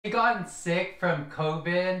You gotten sick from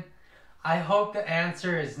COVID? I hope the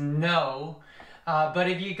answer is no. But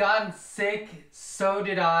if you gotten sick, so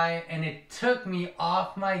did I, and it took me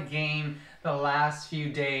off my game the last few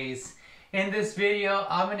days. In this video,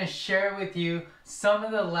 I'm going to share with you some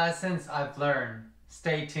of the lessons I've learned.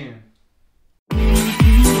 Stay tuned.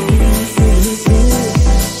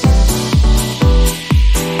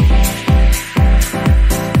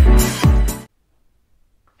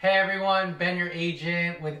 Hey everyone, Ben your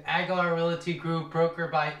agent with Aguilar Realty Group, broker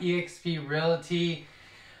by eXp Realty.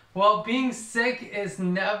 Well, being sick is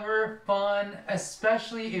never fun,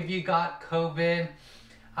 especially if you got COVID.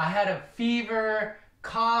 I had a fever,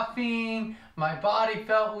 coughing, my body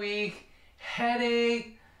felt weak,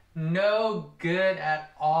 headache, no good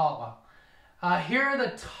at all. Here are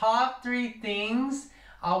the top 3 things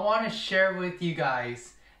I want to share with you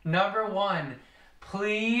guys. Number 1,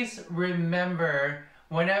 please remember,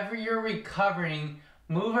 whenever you're recovering,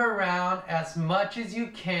 move around as much as you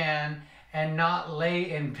can and not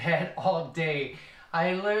lay in bed all day.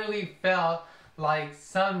 I literally felt like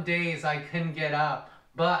some days I couldn't get up,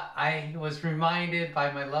 but I was reminded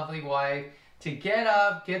by my lovely wife to get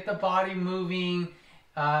up, get the body moving.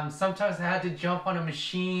 Sometimes I had to jump on a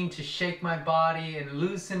machine to shake my body and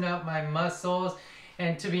loosen up my muscles.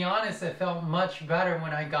 And to be honest, I felt much better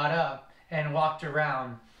when I got up and walked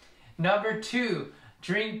around. Number 2,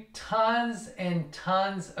 drink tons and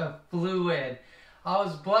tons of fluid. I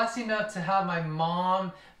was blessed enough to have my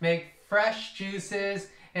mom make fresh juices,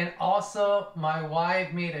 and also my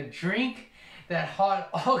wife made a drink that had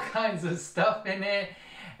all kinds of stuff in it,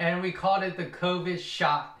 and we called it the COVID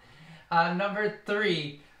shot. Number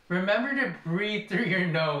 3, remember to breathe through your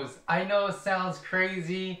nose. I know it sounds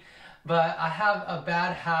crazy, but I have a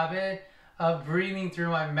bad habit of breathing through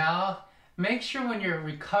my mouth. Make sure when you're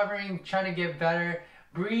recovering, trying to get better,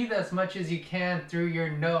 breathe as much as you can through your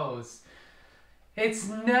nose. It's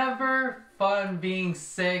never fun being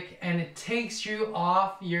sick, and it takes you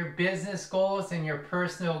off your business goals and your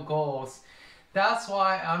personal goals. That's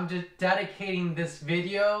why I'm just dedicating this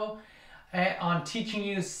video on teaching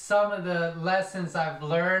you some of the lessons I've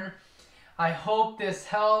learned. I hope this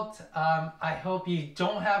helped. I hope you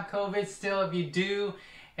don't have COVID still if you do,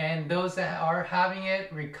 and those that are having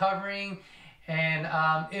it, recovering. And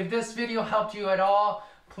if this video helped you at all,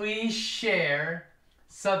 please share,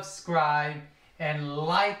 subscribe, and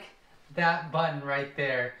like that button right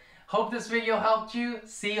there. Hope this video helped you.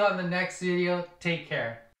 See you on the next video. Take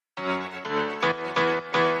care.